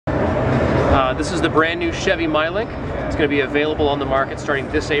This is the brand new Chevy MyLink. It's going to be available on the market starting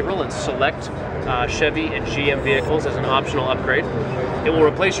this April in select Chevy and GM vehicles as an optional upgrade. It will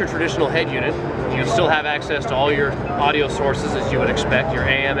replace your traditional head unit. You'll still have access to all your audio sources as you would expect, your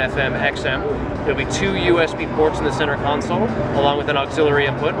AM, FM, XM. There'll be 2 USB ports in the center console, along with an auxiliary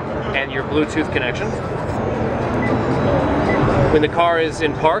input and your Bluetooth connection. When the car is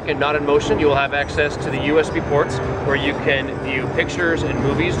in park and not in motion, you will have access to the USB ports where you can view pictures and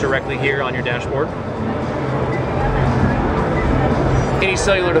movies directly here on your dashboard. Any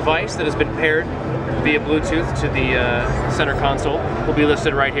cellular device that has been paired via Bluetooth to the center console will be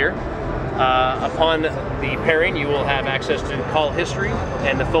listed right here. Upon the pairing, you will have access to call history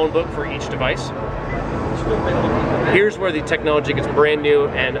and the phone book for each device. Here's where the technology gets brand new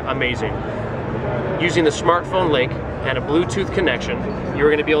and amazing. Using the smartphone link and a Bluetooth connection, you're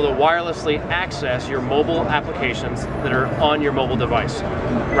going to be able to wirelessly access your mobile applications that are on your mobile device.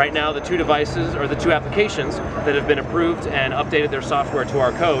 Right now, the 2 devices, or the 2 applications that have been approved and updated their software to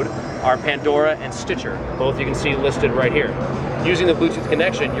our code are Pandora and Stitcher. Both you can see listed right here. Using the Bluetooth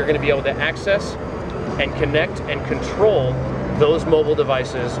connection, you're going to be able to access and connect and control those mobile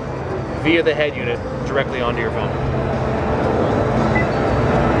devices via the head unit directly onto your phone.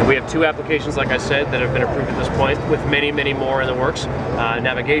 We have 2 applications, like I said, that have been approved at this point, with many, many more in the works.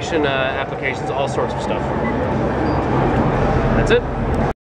 Navigation applications, all sorts of stuff. That's it.